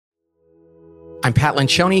I'm Pat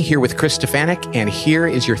Lencioni here with Chris Stefanick, and here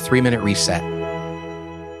is your 3-minute reset.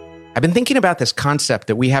 I've been thinking about this concept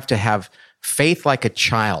that we have to have faith like a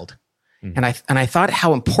child. And I thought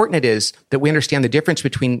how important it is that we understand the difference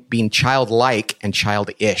between being childlike and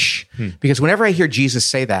childish. Because whenever I hear Jesus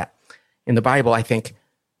say that in the Bible, I think,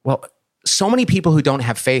 well, so many people who don't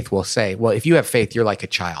have faith will say, well, if you have faith, you're like a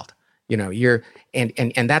child. You know,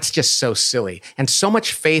 and that's just so silly. And so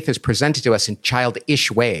much faith is presented to us in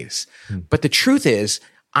childish ways. But the truth is,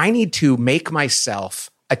 I need to make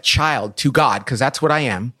myself a child to God, because that's what I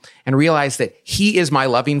am, and realize that He is my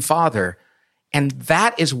loving Father. And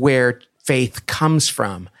that is where faith comes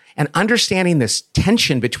from. And understanding this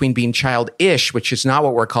tension between being childish, which is not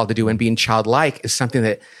what we're called to do, and being childlike is something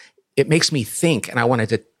that it makes me think. And I wanted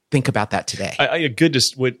to think about that today. A good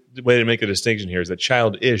way to make a distinction here is that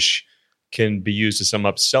childish can be used to sum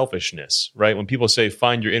up selfishness, right? When people say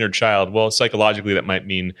find your inner child, well, psychologically that might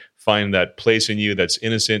mean find that place in you that's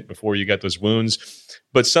innocent before you got those wounds.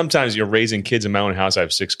 But sometimes you're raising kids in my own house. I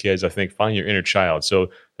have 6 kids. I think find your inner child. So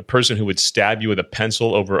the person who would stab you with a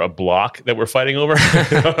pencil over a block that we're fighting over,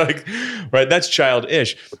 right? That's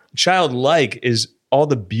childish. Childlike is all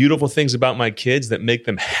the beautiful things about my kids that make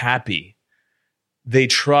them happy. They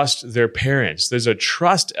trust their parents. There's a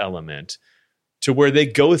trust element to where they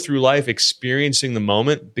go through life experiencing the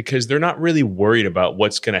moment because they're not really worried about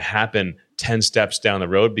what's going to happen 10 steps down the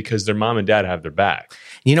road because their mom and dad have their back.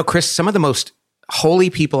 You know, Chris, some of the most holy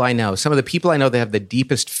people I know, some of the people I know that have the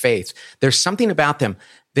deepest faith, there's something about them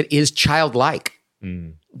that is childlike.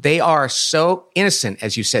 They are so innocent,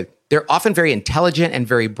 as you said. They're often very intelligent and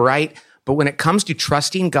very bright, but when it comes to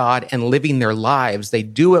trusting God and living their lives, they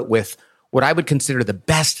do it with what I would consider the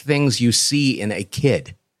best things you see in a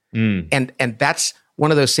kid. And that's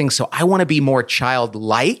one of those things. So I want to be more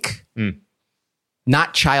childlike,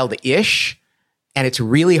 not childish. And it's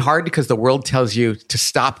really hard because the world tells you to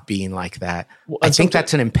stop being like that. Well, I think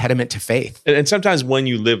that's an impediment to faith. And sometimes when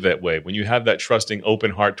you live that way, when you have that trusting,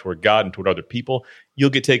 open heart toward God and toward other people, you'll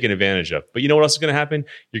get taken advantage of. But you know what else is going to happen?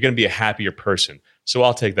 You're going to be a happier person. So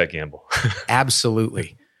I'll take that gamble.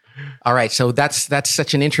 Absolutely. All right. So that's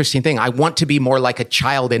such an interesting thing. I want to be more like a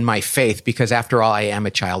child in my faith because after all, I am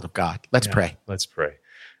a child of God. Let's pray. Let's pray.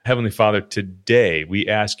 Heavenly Father, today we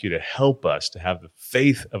ask you to help us to have the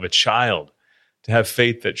faith of a child, to have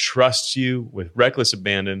faith that trusts you with reckless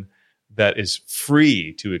abandon, that is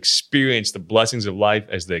free to experience the blessings of life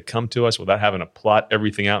as they come to us without having to plot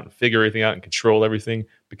everything out and figure everything out and control everything,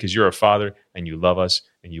 because you're our Father and you love us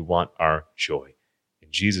and you want our joy. In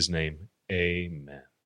Jesus' name, amen.